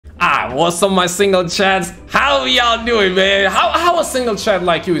What's up, my single chats? How y'all doing, man? How a single chat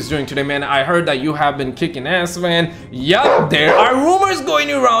like you is doing today, man? I heard that you have been kicking ass, man. Yup, there are rumors going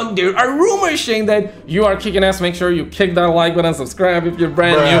around. There are rumors saying that you are kicking ass. Make sure you kick that like button, subscribe if you're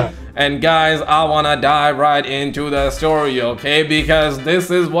brand new. And guys, I wanna dive right into the story, okay? Because this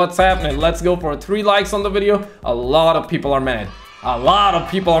is what's happening. Let's go for 3 likes on the video. A lot of people are mad. A lot of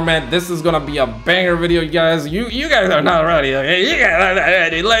people are mad. This is gonna be a banger video, you guys. You guys are not ready, okay? You guys are not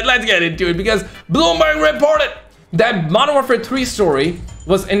ready. Let's get into it, because Bloomberg reported that Modern Warfare 3 story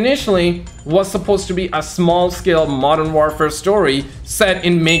was supposed to be a small-scale Modern Warfare story set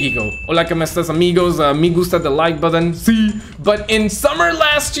in Mexico. Hola, ¿cómo estás, amigos? Me gusta the like button. Sí. But in summer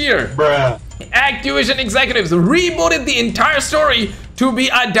last year, Activision executives rebooted the entire story to be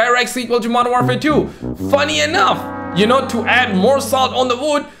a direct sequel to Modern Warfare 2. Funny enough, you know, to add more salt on the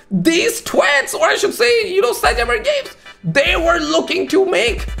wood, these twats, or I should say, you know, Sledgehammer Games, they were looking to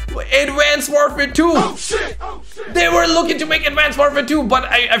make Advanced Warfare 2. Oh, shit. Oh, shit. They were looking to make Advanced Warfare 2, but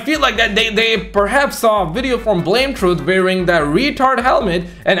I feel like that they perhaps saw a video from Blametruth wearing that retard helmet,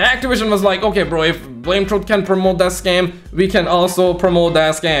 and Activision was like, okay, bro, if Blametruth can promote that scam, we can also promote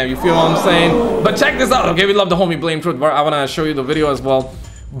that scam. You feel what I'm saying? But check this out, okay? We love the homie Blametruth, but I want to show you the video as well.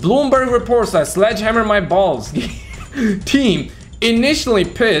 Bloomberg reports that Sledgehammer My Balls team initially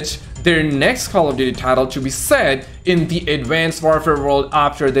pitched their next Call of Duty title to be set in the Advanced Warfare world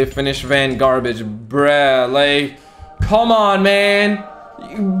after they finish Van Garbage. Bruh, like, come on, man.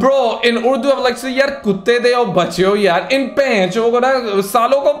 Bro, in Urdu, I'm like, so yaar, kutte de ho, bache ho, yaar. In pencho ko na,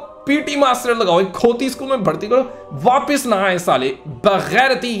 सालों को PT master लगाओ, खोती school में भर्ती करो, वापस ना आए साले.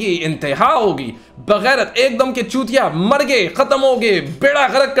 बगैरती की इंतहा होगी. बगैरत एकदम के चूतिया मर गए, खत्म हो गए, बेड़ा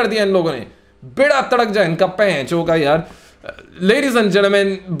गर्क कर दिया इन लोगों ने. बेड़ा तड़क जाए इनका पेंचो का यार. Ladies and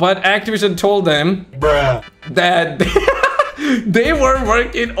gentlemen, but Activision told them that they were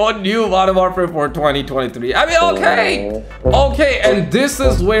working on new Modern Warfare for 2023. I mean, okay, and this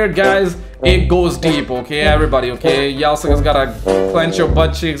is where, guys, it goes deep, okay, everybody, okay? Y'all guys gotta clench your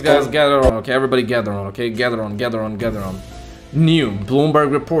butt cheeks, guys, gather on, okay? Everybody gather on, okay? Gather on. New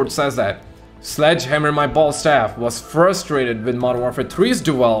Bloomberg report says that Sledgehammer My Ball staff was frustrated with Modern Warfare 3's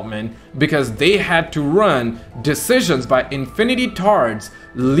development because they had to run decisions by Infinity Tard's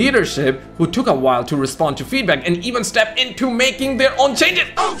leadership, who took a while to respond to feedback and even step into making their own changes.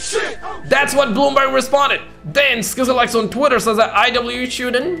 Oh shit! That's what Bloomberg responded. Then SKizzle Reacts on Twitter says that IW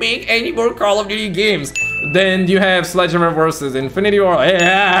shouldn't make any more Call of Duty games. Then you have Sledgehammer versus Infinity War.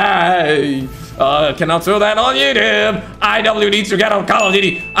 Hey, cannot throw that on YouTube. IW needs to get on Call of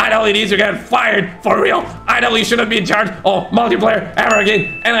Duty. IW needs to get fired for real. IW shouldn't be in charge of multiplayer ever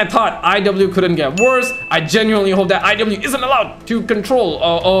again. And I thought IW couldn't get worse. I genuinely hope that IW isn't allowed to control,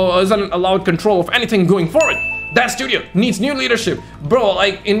 isn't allowed control of anything going forward. That studio needs new leadership. Bro,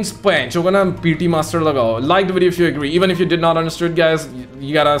 like in Spanish, you're gonna PT Master lagaओ. Like the video if you agree. Even if you did not understand, guys,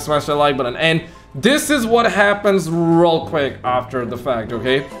 you gotta smash that like button. And this is what happens real quick after the fact,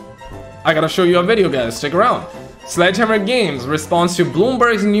 okay? I gotta show you a video, guys. Stick around. Sledgehammer Games responds to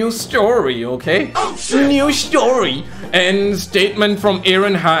Bloomberg's new story, okay? Oh, new story. And statement from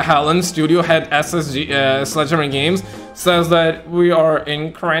Aaron Hallen, studio head Sledgehammer Games, says that we are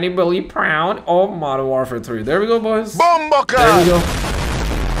incredibly proud of Modern Warfare 3. There we go, boys. There we go.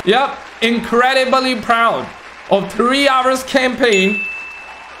 Yep, incredibly proud of 3 hours campaign.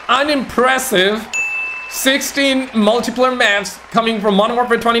 Unimpressive 16 multiplayer maps coming from Modern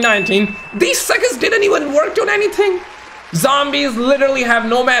Warfare 2019. These suckers didn't even work on anything. Zombies literally have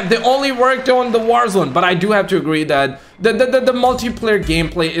no map. They only worked on the Warzone. But I do have to agree that the multiplayer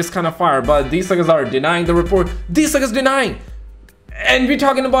gameplay is kind of fire. But these suckers are denying the report. These suckers denying. And we're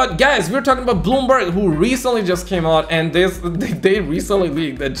talking about, guys, we're talking about Bloomberg, who recently just came out, and they recently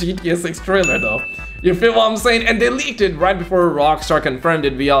leaked the GTA 6 trailer, though. You feel what I'm saying? And they leaked it right before Rockstar confirmed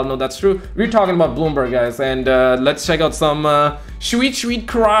it. We all know that's true. We're talking about Bloomberg, guys, and let's check out some sweet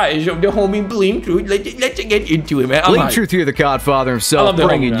cries of the homie Blametruth. Let's get into it, man. Blametruth here, the Godfather himself,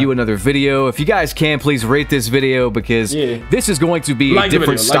 bringing you another video. If you guys can, please rate this video, because this is going to be a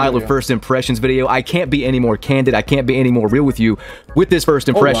different style of first impressions video. I can't be any more candid. I can't be any more real with you with this first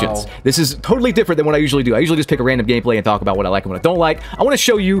impressions. This is totally different than what I usually do. I usually just pick a random gameplay and talk about what I like and what I don't like. I want to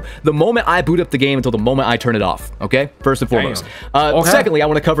show you the moment I boot up the game until the moment I turn it off, okay? First and foremost. Secondly, I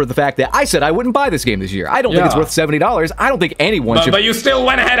want to cover the fact that I said I wouldn't buy this game this year. I don't think it's worth $70. I don't think anyone But you still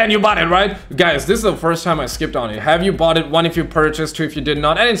went ahead and you bought it, right? Guys, this is the first time I skipped on it. Have you bought it? One, if you purchased, two, if you did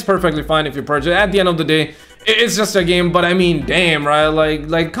not. And it's perfectly fine if you purchased. At the end of the day, it's just a game, but I mean, damn, right?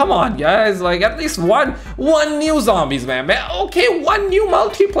 Like, come on, guys. Like, at least one new Zombies map. Okay, one new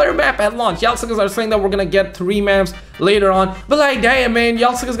multiplayer map at launch. Y'all suckers are saying that we're gonna get 3 maps later on. But like, damn, man,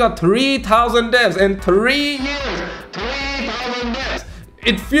 y'all suckers got 3,000 devs in 3 years. 3,000 devs.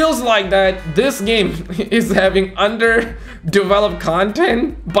 It feels like that this game is having underdeveloped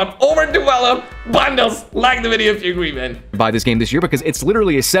content, but overdeveloped bundles. Like the video if you agree, man. Buy this game this year because it's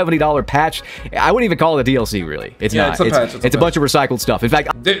literally a $70 patch. I wouldn't even call it a DLC, really. It's not. It's a patch. It's a bunch of recycled stuff. In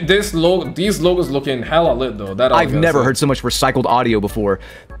fact, these logos looking hella lit though. I've never heard so much recycled audio before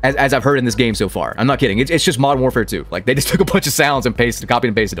as I've heard in this game so far. I'm not kidding. It's just Modern Warfare 2. Like, they just took a bunch of sounds and copied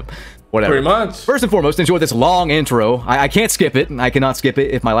and pasted them. Whatever. Pretty much. First and foremost, enjoy this long intro. I can't skip it. I cannot skip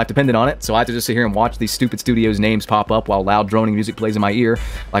it if my life depended on it. So I have to just sit here and watch these stupid studios' names pop up while loud droning music plays in my ear,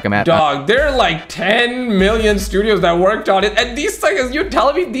 like I'm at. Dog, there are like 10 million studios that worked on it, and these suckers, you're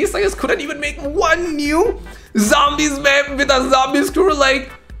telling me these suckers couldn't even make one new Zombies map with a Zombies crew?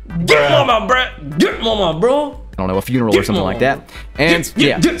 Like, get mama, bruh. Get mama, bro. I don't know, a funeral or something like that. And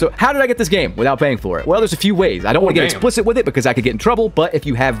yeah, so how did I get this game without paying for it? Well, there's a few ways. I don't want to get explicit with it because I could get in trouble, but if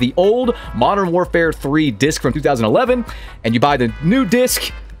you have the old Modern Warfare 3 disc from 2011 and you buy the new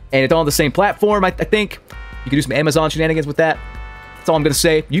disc and it's on the same platform, I think you can do some Amazon shenanigans with that. That's all I'm going to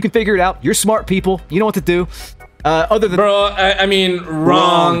say. You can figure it out. You're smart people. You know what to do. Other than bro, I mean,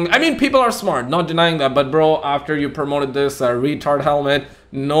 wrong. I mean, people are smart, not denying that, but bro, after you promoted this retard helmet,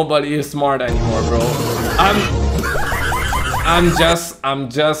 nobody is smart anymore, bro. I'm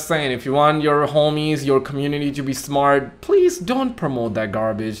just saying, if you want your homies, your community to be smart, please don't promote that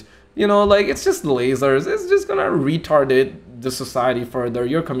garbage. You know, like, it's just lasers. It's just gonna retard the society further,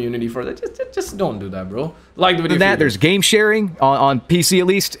 your community further. Just don't do that, bro. Like the video. There's game sharing on PC at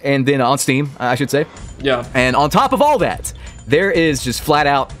least, and then on Steam, I should say. Yeah. And on top of all that, there is just flat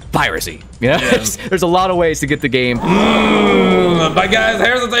out piracy. Yeah. There's a lot of ways to get the game. But guys,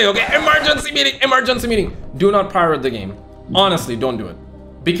 here's the thing. Okay, emergency meeting. Emergency meeting. Do not pirate the game. Honestly, don't do it.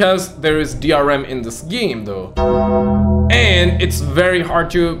 Because there is DRM in this game, though. And it's very hard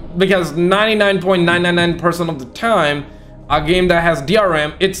to, because 99.999% of the time, a game that has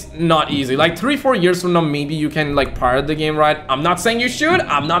DRM, it's not easy. Like 3-4 years from now, maybe you can like pirate the game, right? I'm not saying you should.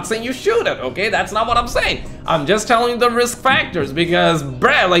 I'm not saying you shouldn't, okay? That's not what I'm saying. I'm just telling you the risk factors because,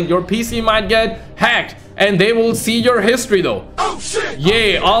 bruh, like your PC might get hacked and they will see your history though. Oh shit!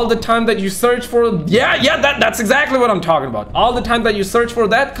 Yeah, all the time that you search for, that's exactly what I'm talking about. All the time that you search for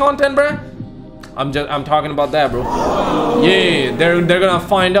that content, bruh, I'm talking about that, bro. Yeah, they're gonna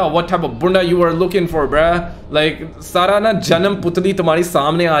find out what type of bunda you were looking for, bruh. Like, सारा ना जन्म पुतली तुम्हारी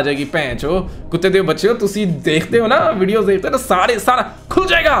सामने आ जाएगी पैंचो कुत्ते दे बच्चों तुसी देखते हो ना वीडियोस देखते हो ना सारा खुल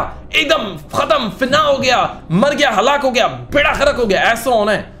जाएगा एकदम खत्म फिना हो गया मर गया हलाक हो गया बेड़ा खरक हो गया ऐसा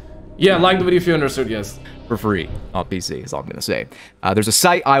होना है. Yeah, like the video if you understood, yes. For free on PC is all I'm gonna say. There's a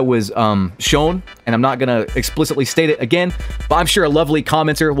site I was shown, and I'm not gonna explicitly state it again, but I'm sure a lovely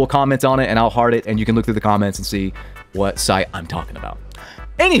commenter will comment on it, and I'll heart it, and you can look through the comments and see what site I'm talking about.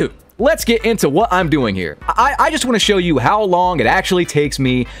 Anywho, let's get into what I'm doing here. I just want to show you how long it actually takes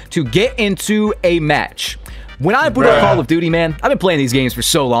me to get into a match. When I boot up Call of Duty, man, I've been playing these games for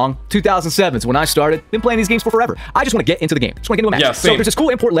so long. 2007 is when I started. Been playing these games for forever. I just want to get into the game. Just want to get into a match. Yeah, so there's this cool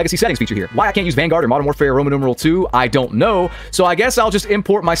import legacy settings feature here. Why I can't use Vanguard or Modern Warfare Roman numeral 2, I don't know. So I guess I'll just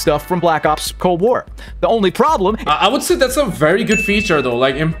import my stuff from Black Ops Cold War. The only problem... I would say that's a very good feature, though.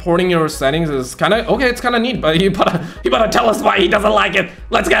 Like, importing your settings is kind of... Okay, it's kind of neat, but he better tell us why he doesn't like it.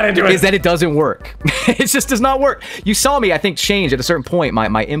 Let's get into it. Is that it doesn't work. It just does not work. You saw me, I think, change at a certain point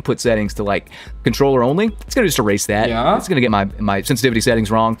my input settings to, like, controller only. It's going to just erase that. Yeah. It's gonna get my sensitivity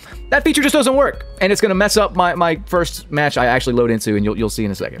settings wrong. That feature just doesn't work, and it's gonna mess up my first match I actually load into, and you'll see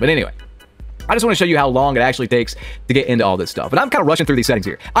in a second. But anyway, I just want to show you how long it actually takes to get into all this stuff. And I'm kind of rushing through these settings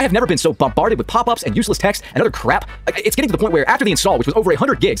here. I have never been so bombarded with pop-ups and useless text and other crap. Like, it's getting to the point where after the install, which was over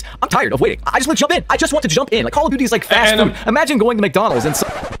 100 gigs, I'm tired of waiting. I just want to jump in. I just want to jump in. Like, Call of Duty is like fast food. Imagine going to McDonald's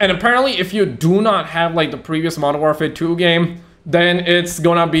and apparently, if you do not have like the previous Modern Warfare 2 game, then it's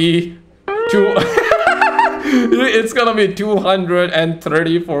gonna be it's gonna be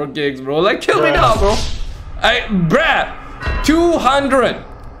 234 gigs, bro. Like, kill me now, bro. Bruh,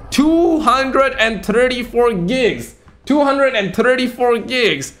 234 gigs. 234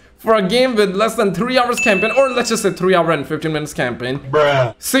 gigs for a game with less than 3 hours campaign, or let's just say 3 hour and 15 minutes campaign.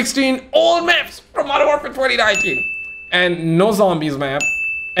 Bruh. 16 old maps from Modern Warfare 2019. And no zombies map.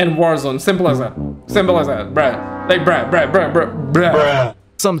 And Warzone. Simple as that. Simple as that, bruh. Like, bruh.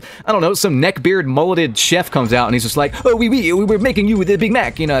 some, I don't know, some neckbeard mulleted chef comes out and he's just like, oh, we're making you with a Big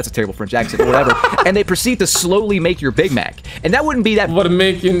Mac. You know, that's a terrible French accent or whatever. And they proceed to slowly make your Big Mac. And that wouldn't be that...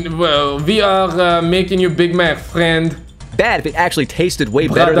 we are making you Big Mac, friend. Bad if it actually tasted way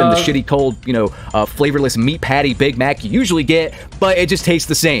better than the shitty cold, you know, flavorless meat patty Big Mac you usually get, but it just tastes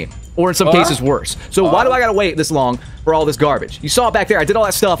the same. Or in some cases worse. So why do I gotta wait this long for all this garbage? You saw it back there, I did all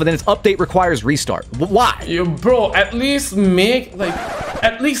that stuff, and then its update requires restart. Why? Bro, at least make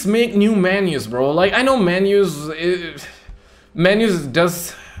new menus, bro. Like, I know menus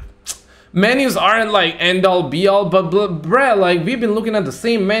aren't like end all be all, but bruh, like, we've been looking at the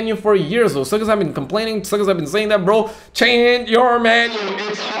same menu for years, though. Suckers have been complaining, suckers have been saying that, bro. Change your menu,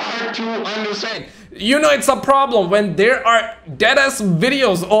 it's hard to understand. You know it's a problem when there are deadass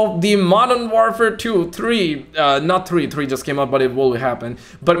videos of the Modern Warfare 2, 3, not 3 just came out, but it will happen.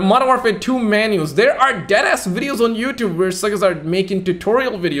 But Modern Warfare 2 menus, there are deadass videos on YouTube where suckers are making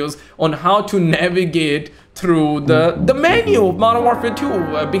tutorial videos on how to navigate through the menu of Modern Warfare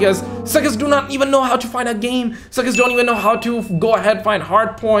 2 because suckers do not even know how to find a game. Suckers don't even know how to go ahead, find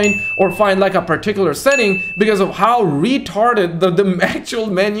hardpoint or find like a particular setting because of how retarded the actual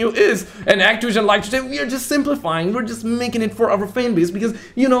menu is. And Activision like to say, we are just simplifying, we're just making it for our fan base because,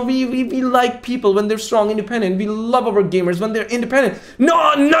 you know, we like people when they're strong, independent. We love our gamers when they're independent.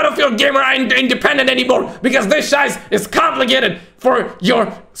 No, none of your gamer are independent anymore because this shit is complicated for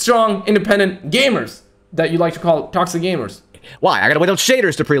your strong, independent gamers that you like to call toxic gamers. Why? I gotta wait on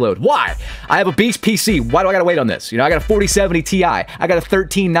shaders to preload. Why? I have a beast PC. Why do I gotta wait on this? You know, I got a 4070 Ti. I got a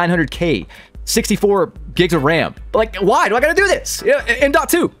 13900K, 64 gigs of RAM. Like, why do I gotta do this?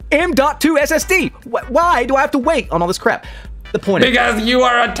 M.2 SSD. Why do I have to wait on all this crap? The point because you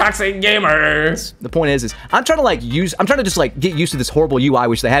are a toxic gamer. The point is I'm trying to just like get used to this horrible UI,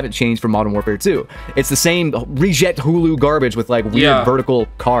 which they haven't changed from Modern Warfare 2. It's the same reject Hulu garbage with like weird vertical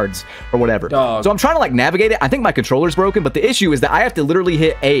cards or whatever. So I'm trying to like navigate it. I think my controller's broken, but the issue is that I have to literally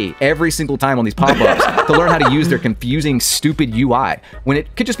hit A every single time on these pop-ups to learn how to use their confusing, stupid UI. When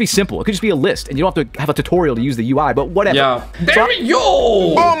it could just be simple. It could just be a list, and you don't have to have a tutorial to use the UI, but whatever. Yeah.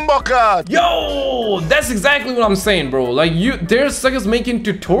 Yo, that's exactly what I'm saying, bro. Like there's suckers making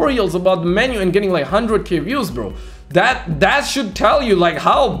tutorials about the menu and getting like 100k views, bro. That should tell you like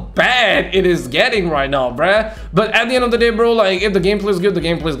how bad it is getting right now, bruh. But at the end of the day, bro, like if the gameplay is good, the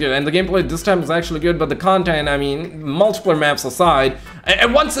gameplay is good, and the gameplay this time is actually good. But the content, I mean, multiplayer maps aside,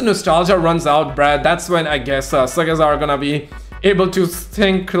 and once the nostalgia runs out, bruh, that's when I guess suckers are gonna be able to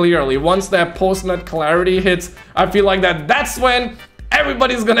think clearly. Once that post-nut clarity hits, I feel like that's when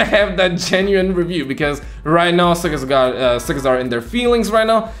everybody's gonna have that genuine review, because right now suckers are in their feelings right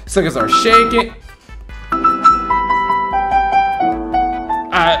now. Suckers are shaking.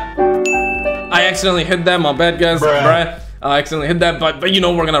 I accidentally hit that, my bad guys, bruh. I accidentally hit that, but you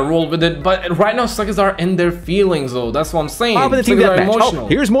know we're gonna roll with it. But right now suckers are in their feelings though, that's what I'm saying. Suckers are emotional. Oh,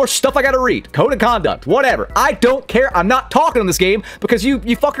 here's more stuff I gotta read. Code of conduct, whatever. I don't care, I'm not talking on this game because you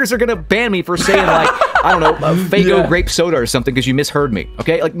fuckers are gonna ban me for saying like, I don't know, Fago grape soda or something because you misheard me,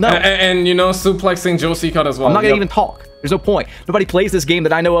 okay? Like, no. And you know, suplexing Josie Cut as well. I'm not gonna even talk. There's no point. Nobody plays this game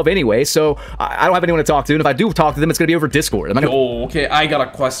that I know of anyway, so I don't have anyone to talk to, and if I do talk to them, it's gonna be over Discord. Oh, okay, I got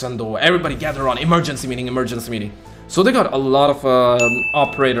a question though. Everybody gather around. Emergency meeting, emergency meeting. So they got a lot of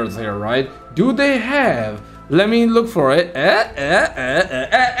operators here, right? Do they have... Let me look for it.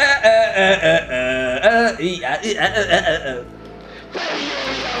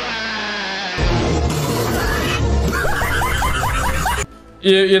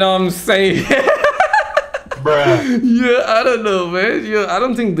 You know what I'm saying? Bruh. Yeah, I don't know, man. Yeah, I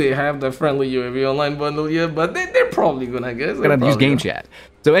don't think they have the friendly UAV online bundle yet, but they're probably gonna, I guess. Gonna use game chat.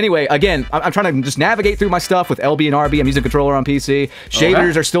 So anyway, again, I'm trying to just navigate through my stuff with LB and RB. I'm using a controller on PC.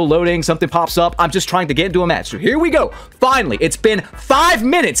 Shaders are still loading. Something pops up. I'm just trying to get into a match. So here we go. Finally, it's been 5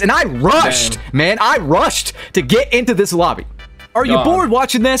 minutes, and I rushed, man. I rushed to get into this lobby. Are you bored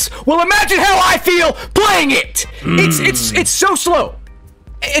watching this? Well, imagine how I feel playing it. It's so slow.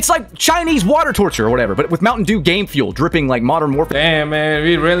 It's like Chinese water torture or whatever, but with Mountain Dew game fuel dripping like Modern Warfare. Damn, man,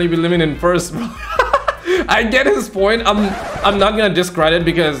 we really be living in first, bro. I get his point. I'm not gonna discredit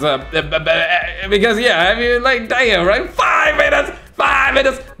because yeah, I mean, like, damn, right? 5 minutes.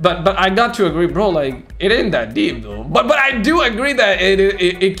 But I got to agree, bro. Like, it ain't that deep though. But I do agree that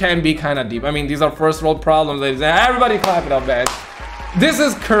it can be kind of deep. I mean, these are first world problems. Everybody clap it up, man. This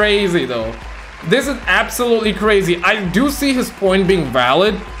is crazy though. This is absolutely crazy. I do see his point being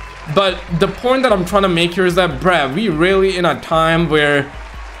valid, but the point that I'm trying to make here is that, bruh, we really in a time where,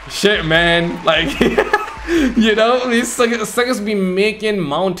 shit, man, like, you know, these suckers be making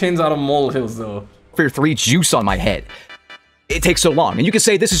mountains out of molehills, though. Fear 3 juice on my head. it takes so long. And you can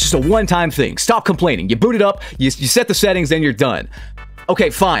say this is just a one-time thing. Stop complaining. You boot it up, you set the settings, then you're done. Okay,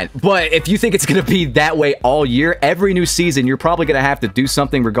 fine. But if you think it's going to be that way all year, every new season, you're probably going to have to do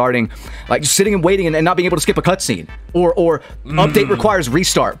something regarding, like, just sitting and waiting and not being able to skip a cutscene. Or update requires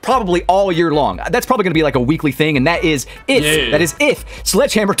restart. Probably all year long. That's probably going to be like a weekly thing, and that is if. Yeah. That is if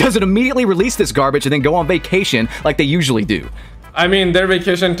Sledgehammer doesn't immediately release this garbage and then go on vacation like they usually do. I mean, their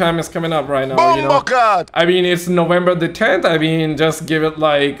vacation time is coming up right now, you know? God. I mean, it's November the 10th. I mean, just give it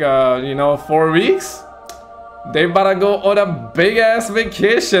like, you know, 4 weeks. They better go on a big-ass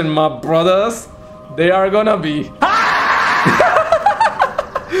vacation, my brothers. They are gonna be...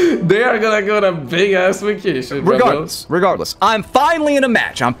 They are gonna go on a big-ass vacation, Regardless, I'm finally in a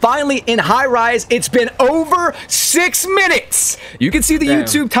match. I'm finally in high rise. It's been over 6 minutes. You can see the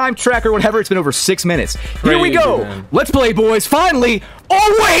YouTube time tracker, whatever. It's been over 6 minutes. Here we go. Man. Let's play, boys. Finally.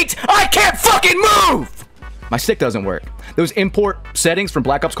 Oh, wait. I can't fucking move. My stick doesn't work. Those import settings from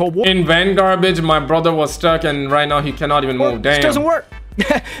Black Ops Cold War. In van garbage, my brother was stuck, and right now he cannot even move. Damn. It doesn't work.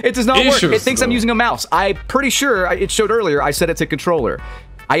 It does not work. It thinks I'm using a mouse. I'm pretty sure, it showed earlier, I set it to controller.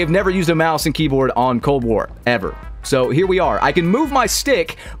 I have never used a mouse and keyboard on Cold War, ever. So here we are. I can move my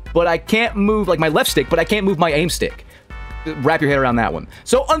stick, but I can't move, like my left stick, but I can't move my aim stick. Wrap your head around that one.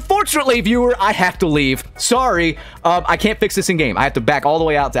 So unfortunately, viewer, I have to leave. Sorry, I can't fix this in game. I have to back all the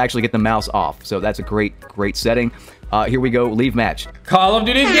way out to actually get the mouse off. So that's a great setting. Here we go, leave match. Call of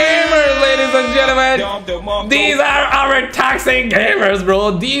Duty gamers, ladies and gentlemen. These are our toxic gamers,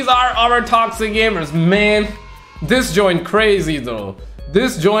 bro. These are our toxic gamers, man. This joint crazy though.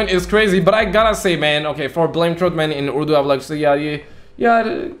 This joint is crazy, but I gotta say, man, okay, for Blametruth, man, in Urdu, I've like, यार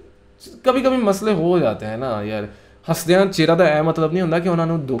कभी-कभी मसले हो जाते हैं ना यार हंसदियां चेहरा दा ऐ मतलब नहीं होंदा कि उन्हां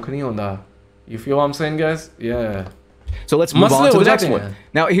नू दुख नहीं होंदा. You feel what I'm saying, guys? Yeah. So let's move on to the next one.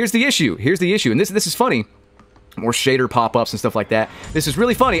 Now, here's the issue. And this is funny. More shader pop-ups and stuff like that. This is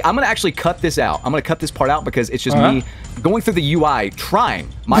really funny. I'm gonna actually cut this out. I'm gonna cut this part out because it's just me going through the UI, trying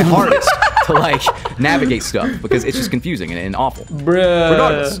my hardest to like navigate stuff because it's just confusing and awful. Bruh.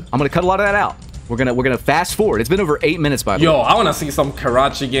 Regardless, I'm gonna cut a lot of that out. We're gonna fast forward. It's been over 8 minutes by the way. Yo, I wanna see some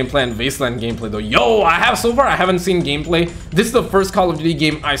Karachi gameplay and Wasteland gameplay though. Yo, so far I haven't seen gameplay. This is the first Call of Duty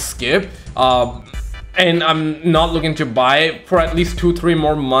game I skip. And I'm not looking to buy it for at least 2-3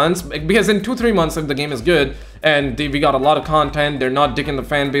 more months, because in 2-3 months, if the game is good and we got a lot of content, they're not dicking the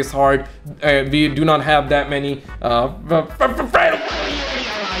fan base hard, we do not have that many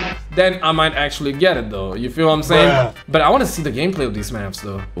then I might actually get it though. You feel what I'm saying? But I want to see the gameplay of these maps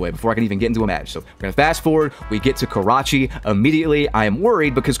though. Wait, before I can even get into a match. So we're gonna fast forward. We get to Karachi immediately. I am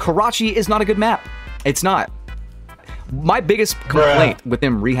worried because Karachi is not a good map. It's not. My biggest complaint with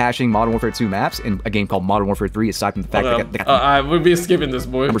them rehashing Modern Warfare 2 maps in a game called Modern Warfare 3, aside from the fact that they got I would be skipping this,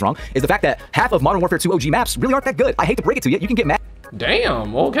 boy. Numbers wrong, is the fact that half of Modern Warfare 2 OG maps really aren't that good. I hate to break it to you. You can get mad.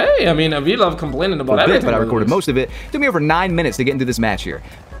 Damn, okay. I mean, we love complaining about everything. But I recorded most of it. It took me over 9 minutes to get into this match here.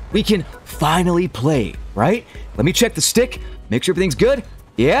 We can finally play, right? Let me check the stick, make sure everything's good.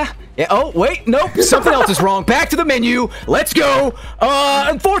 Yeah? Oh, wait, nope, something else is wrong. Back to the menu. Let's go.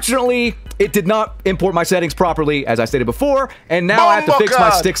 Unfortunately, it did not import my settings properly, as I stated before, and now I have to fix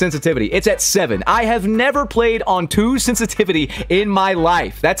my stick sensitivity. It's at 7. I have never played on 2 sensitivity in my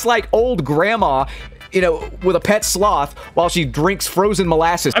life. That's like old grandma, you know, with a pet sloth while she drinks frozen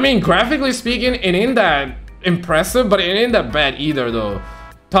molasses. I mean, graphically speaking, it ain't that impressive, but it ain't that bad either, though.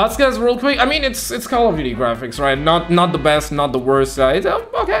 Tatska's real quick. I mean, it's Call of Duty graphics, right? Not the best, not the worst. It's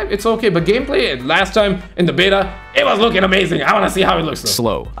okay, it's okay. But gameplay, last time in the beta, it was looking amazing. I want to see how it looks though.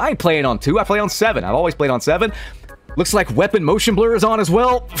 Slow. I ain't playing on 2. I play on 7. I've always played on 7. Looks like weapon motion blur is on as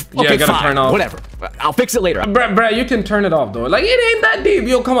well. Okay, yeah, fine. Turn off. Whatever. I'll fix it later. Bruh, you can turn it off though. Like, it ain't that deep.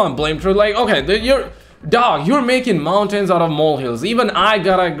 Yo, come on, Blametruth. Like, okay, you're making mountains out of molehills. Even I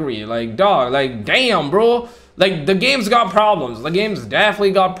gotta agree. Like, dog, like, damn, bro. Like, the game's got problems. The game's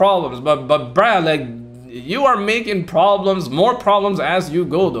definitely got problems. But bruh, like, you are making problems, more problems as you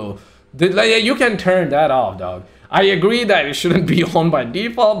go, though. Like, you can turn that off, dog. I agree that it shouldn't be on by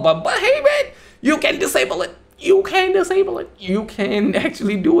default, but hey, man, you can disable it. You can disable it. You can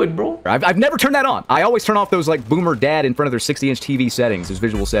actually do it, bro. I've never turned that on. I always turn off those like boomer dad in front of their 60-inch TV settings, those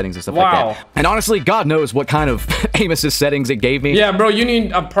visual settings and stuff like that. And honestly, God knows what kind of aim assist settings it gave me. Yeah, bro, you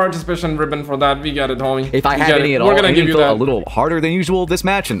need a participation ribbon for that. We got it, homie. If I had any at all, we're gonna give you that. A little harder than usual this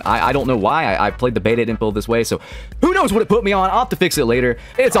match, and I don't know why. I played the beta, didn't feel this way, so who knows what it put me on. I'll have to fix it later.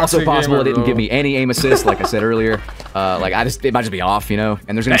 It's also possible it didn't give me any aim assist, like I said earlier. Like, it might just be off, you know?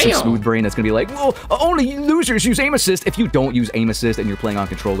 And there's gonna be some smooth brain that's gonna be like, well, only losers use aim assist. If you don't use aim assist and you're playing on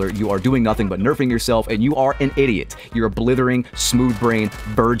controller, you are doing nothing but nerfing yourself, and you are an idiot. You're a blithering, smooth brain,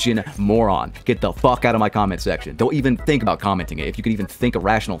 virgin moron. Get the fuck out of my comment section. Don't even think about commenting it, if you could even think a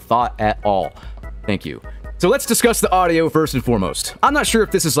rational thought at all. Thank you. So let's discuss the audio first and foremost. I'm not sure if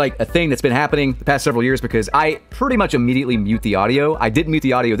this is like a thing that's been happening the past several years because I pretty much immediately mute the audio. I didn't mute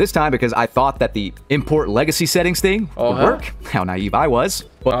the audio this time because I thought that the import legacy settings thing would work. How naive I was.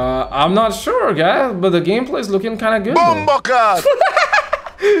 But I'm not sure, guys, but the gameplay's looking kind of good.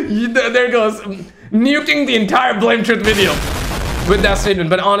 There goes nuking the entire Blametruth video with that statement.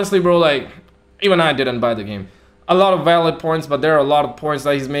 But honestly, bro, like, even I didn't buy the game. A lot of valid points, but there are a lot of points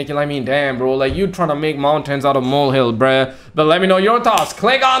that he's making. I mean, damn, bro, like, you trying to make mountains out of molehill, bruh. But let me know your thoughts.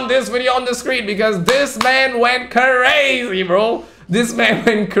 Click on this video on the screen because this man went crazy, bro. This man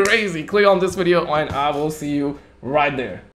went crazy. Click on this video and I will see you right there.